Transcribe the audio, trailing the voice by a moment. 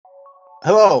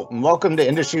Hello, and welcome to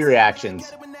Industry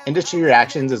Reactions. Industry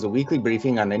Reactions is a weekly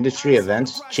briefing on industry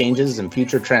events, changes, and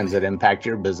future trends that impact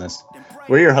your business.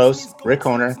 We're your hosts, Rick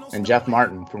Honer and Jeff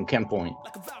Martin from ChemPoint.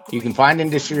 You can find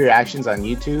Industry Reactions on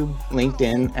YouTube,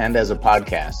 LinkedIn, and as a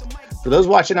podcast. For those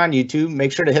watching on YouTube,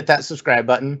 make sure to hit that subscribe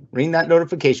button, ring that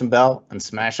notification bell, and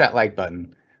smash that like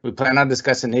button. We plan on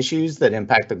discussing issues that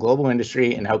impact the global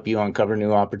industry and help you uncover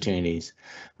new opportunities.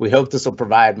 We hope this will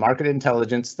provide market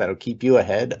intelligence that'll keep you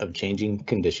ahead of changing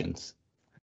conditions.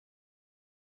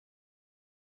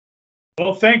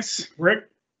 Well, thanks, Rick.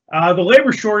 The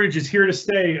labor shortage is here to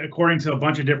stay, according to a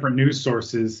bunch of different news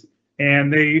sources,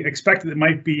 and they expect that it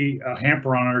might be a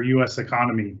hamper on our U.S.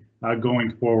 economy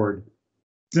going forward.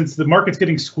 Since the market's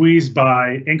getting squeezed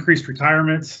by increased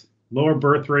retirements, lower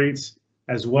birth rates,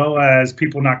 as well as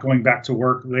people not going back to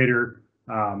work later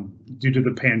due to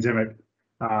the pandemic.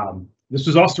 This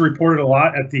was also reported a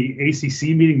lot at the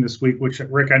ACC meeting this week, which,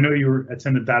 Rick, I know you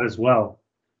attended that as well.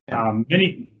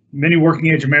 Many working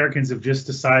age Americans have just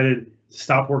decided to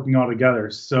stop working altogether.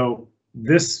 So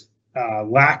this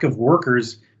lack of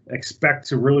workers expect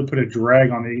to really put a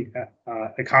drag on the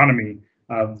economy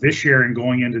this year and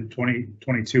going into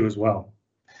 2022 as well.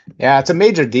 Yeah, it's a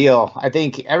major deal. I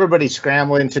think everybody's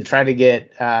scrambling to try to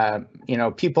get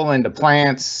people into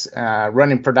plants,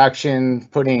 running production,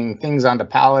 putting things onto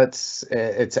pallets.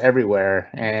 It's everywhere,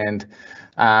 and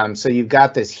so you've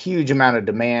got this huge amount of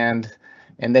demand,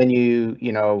 and then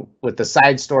with the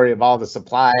side story of all the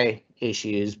supply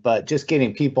issues, but just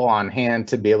getting people on hand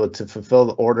to be able to fulfill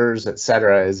the orders, et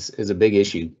cetera, is a big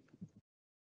issue.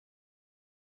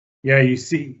 Yeah, you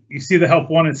see the help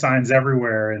wanted signs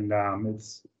everywhere, and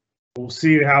we'll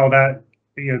see how that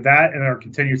and our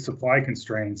continued supply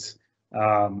constraints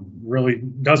really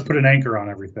does put an anchor on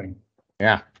everything.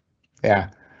 Yeah.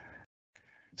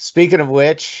 Speaking of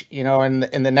which, in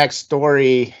the next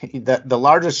story, the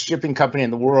largest shipping company in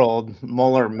the world,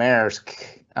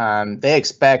 Moeller-Maersk, they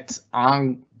expect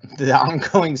the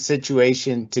ongoing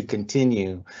situation to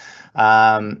continue,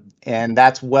 and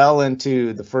that's well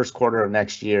into the first quarter of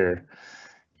next year.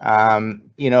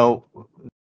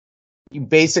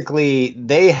 Basically,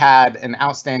 they had an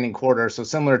outstanding quarter. So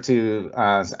similar to,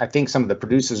 I think, some of the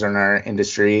producers in our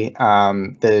industry,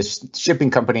 the shipping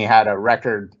company had a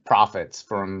record profits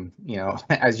from,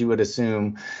 as you would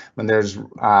assume, when there's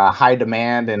high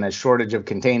demand and a shortage of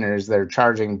containers, they're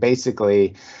charging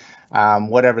basically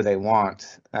whatever they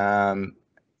want.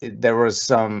 There was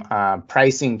some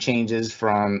pricing changes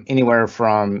from anywhere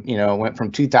from, went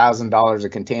from $2,000 a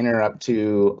container up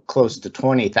to close to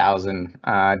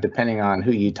 $20,000, depending on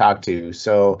who you talk to.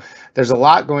 So there's a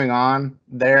lot going on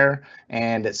there,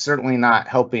 and it's certainly not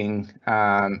helping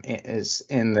is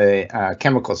in the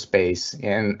chemical space.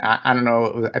 And I don't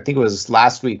know, I think it was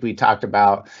last week we talked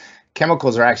about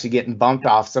chemicals are actually getting bumped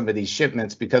off some of these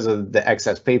shipments because of the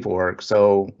excess paperwork.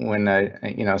 So when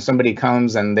somebody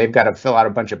comes and they've got to fill out a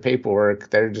bunch of paperwork,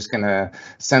 they're just going to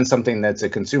send something that's a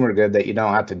consumer good that you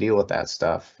don't have to deal with that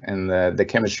stuff, and the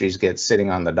chemistries get sitting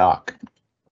on the dock.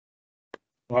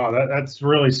 Wow, that's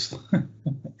really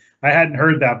I hadn't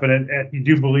heard that, but you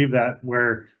do believe that,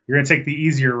 where you're going to take the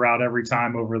easier route every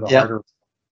time over the harder,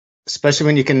 especially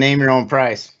when you can name your own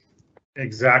price.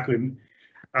 Exactly.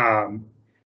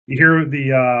 You hear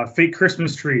the fake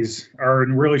Christmas trees are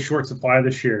in really short supply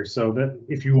this year. So that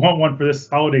if you want one for this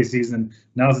holiday season,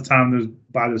 now's the time to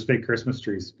buy those fake Christmas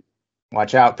trees.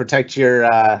 Watch out! Protect your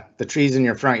the trees in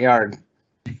your front yard.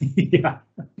 Yeah.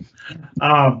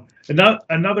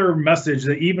 Another message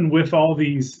that even with all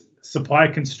these supply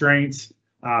constraints,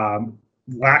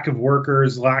 lack of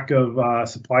workers, lack of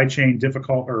supply chain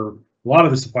difficult, or a lot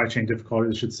of the supply chain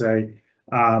difficulties, I should say,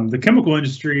 the chemical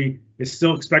industry is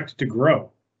still expected to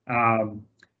grow.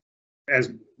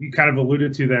 As you kind of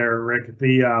alluded to there, Rick,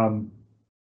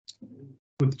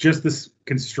 with just this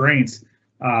constraints,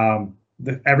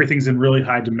 everything's in really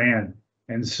high demand.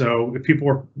 And so if people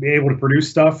are able to produce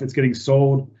stuff, it's getting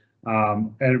sold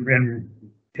and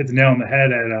hit the nail on the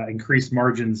head at increased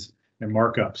margins and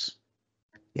markups.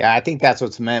 Yeah, I think that's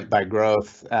what's meant by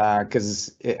growth,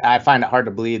 because I find it hard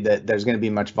to believe that there's going to be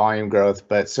much volume growth,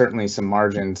 but certainly some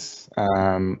margins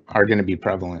are going to be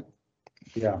prevalent.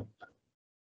 Yeah.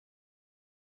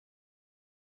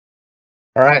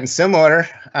 All right, and similar,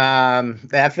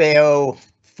 the FAO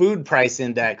Food Price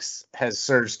Index has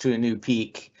surged to a new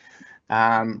peak,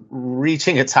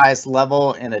 reaching its highest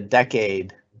level in a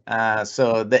decade.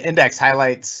 So the index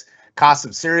highlights costs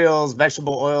of cereals,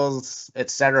 vegetable oils, et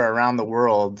cetera, around the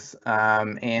world.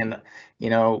 And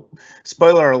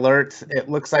spoiler alert, it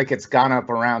looks like it's gone up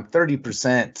around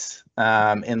 30%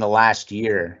 in the last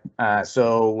year.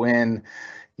 So when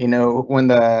when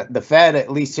the Fed,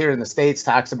 at least here in the States,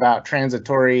 talks about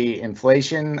transitory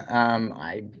inflation,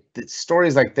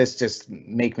 stories like this just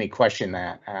make me question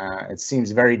that. It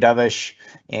seems very dovish,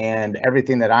 and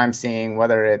everything that I'm seeing,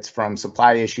 whether it's from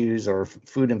supply issues or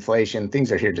food inflation,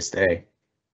 things are here to stay.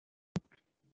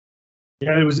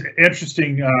 Yeah, it was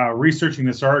interesting researching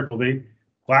this article.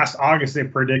 Last August they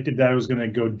predicted that it was going to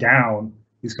go down.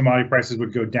 These commodity prices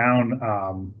would go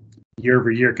down year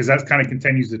over year because that kind of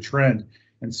continues the trend.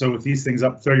 And so with these things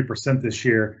up 30% this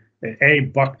year,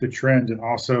 it bucked the trend and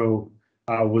also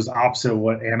was opposite of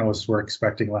what analysts were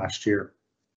expecting last year.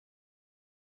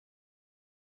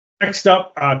 Next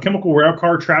up, chemical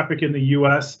railcar traffic in the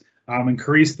U.S.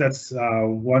 Increased. That's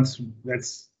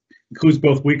includes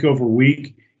both week over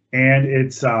week and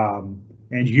it's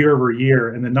and year over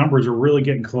year, and the numbers are really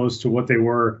getting close to what they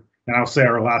were, and I'll say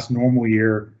our last normal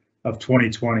year of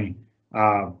 2020.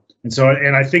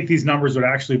 And I think these numbers would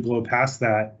actually blow past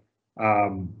that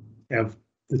of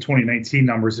the 2019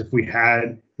 numbers if we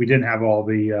didn't have all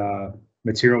the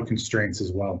material constraints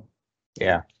as well.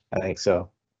 Yeah, I think so.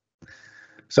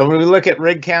 So when we look at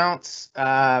rig counts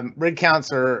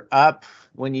are up.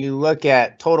 When you look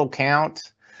at total count,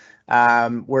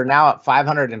 we're now at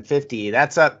 550.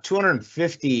 That's up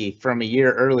 250 from a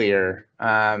year earlier.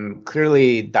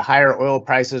 Clearly, the higher oil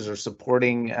prices are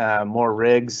supporting more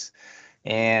rigs.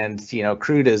 And,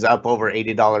 crude is up over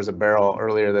 $80 a barrel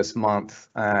earlier this month.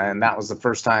 And that was the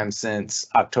first time since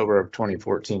October of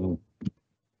 2014.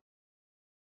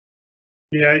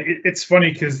 Yeah, it's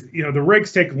funny because, the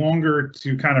rigs take longer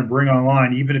to kind of bring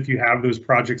online. Even if you have those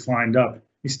projects lined up,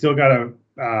 you still got to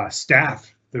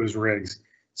staff those rigs.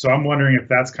 So I'm wondering if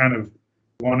that's kind of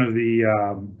one of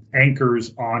the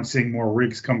anchors on seeing more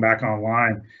rigs come back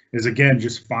online is, again,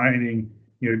 just finding,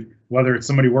 whether it's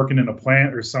somebody working in a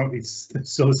plant or it's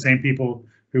still the same people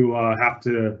who have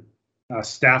to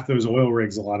staff those oil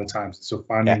rigs a lot of times. So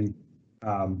finding,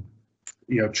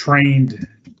 trained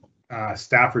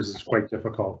staffers is quite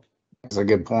difficult. That's a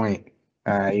good point.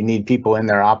 You need people in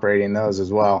there operating those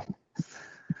as well.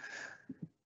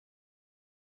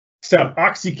 So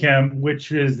OxyChem,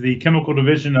 which is the chemical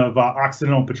division of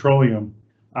Occidental Petroleum,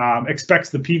 expects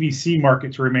the PVC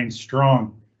market to remain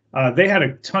strong. They had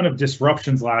a ton of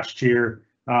disruptions last year,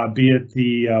 be it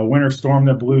the winter storm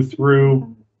that blew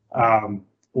through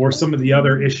or some of the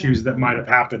other issues that might have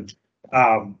happened.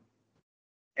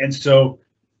 And so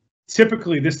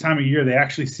typically this time of year, they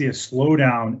actually see a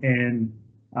slowdown in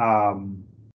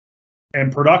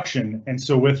production. And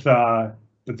so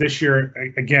but this year,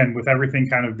 again, with everything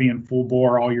kind of being full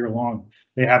bore all year long,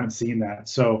 they haven't seen that.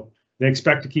 So they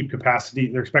expect to keep capacity.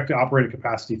 They expect to operate at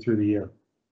capacity through the year.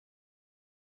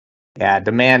 Yeah,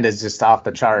 demand is just off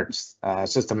the charts.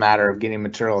 It's just a matter of getting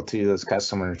material to those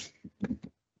customers.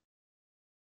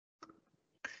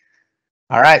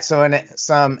 All right, so in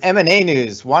some M&A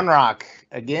news, One Rock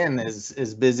again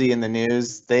is busy in the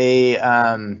news. They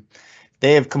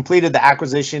have completed the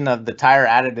acquisition of the tire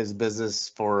additives business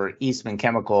for Eastman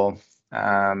Chemical.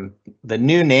 The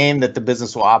new name that the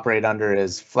business will operate under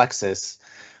is Flexsys,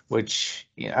 which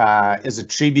is a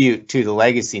tribute to the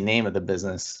legacy name of the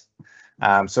business.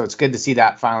 So it's good to see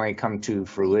that finally come to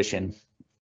fruition.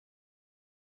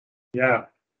 Yeah.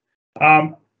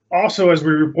 Also, as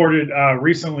we reported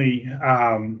recently,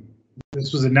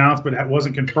 this was announced but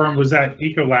wasn't confirmed, was that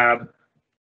Ecolab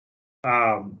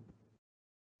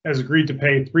has agreed to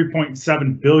pay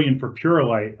 $3.7 billion for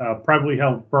Purolite, a privately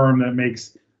held firm that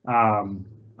makes ion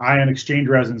exchange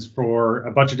resins for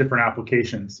a bunch of different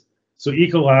applications. So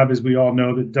Ecolab, as we all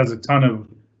know, that does a ton of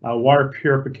water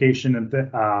purification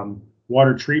and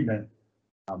water treatment.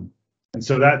 And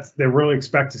so they really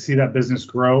expect to see that business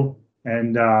grow.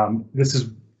 And this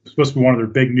is supposed to be one of their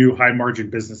big new high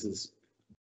margin businesses.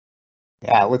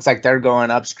 Yeah, it looks like they're going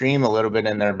upstream a little bit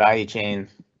in their value chain.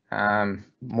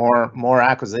 More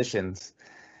acquisitions.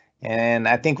 And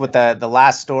I think with the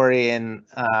last story in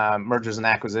mergers and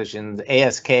acquisitions,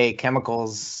 ASK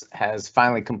Chemicals has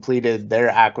finally completed their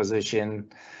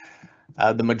acquisition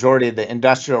of the majority of the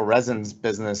industrial resins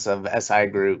business of SI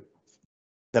Group.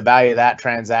 The value of that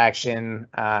transaction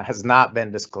has not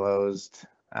been disclosed,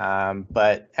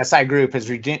 but SI Group has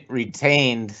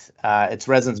retained its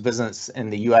resins business in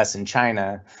the U.S. and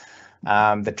China.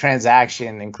 The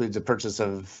transaction includes the purchase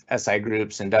of SI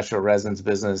Group's industrial resins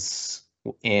business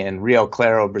in Rio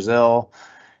Claro, Brazil,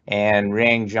 and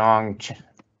Rangjiang,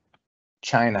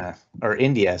 China, or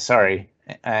India, sorry,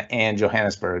 and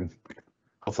Johannesburg.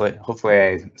 Hopefully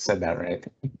I said that right.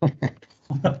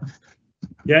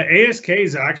 Yeah, ASK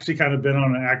has actually kind of been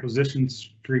on an acquisition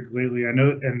streak lately. I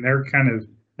know, and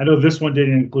I know this one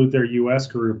didn't include their U.S.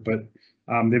 group, but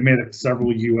They've made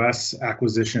several U.S.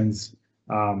 acquisitions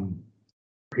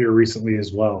here recently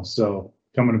as well. So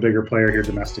becoming a bigger player here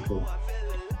domestically.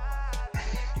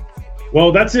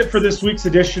 Well, that's it for this week's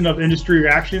edition of Industry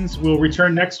Reactions. We'll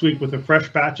return next week with a fresh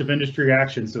batch of industry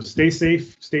reactions. So stay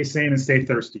safe, stay sane, and stay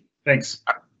thirsty. Thanks.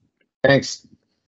 Thanks.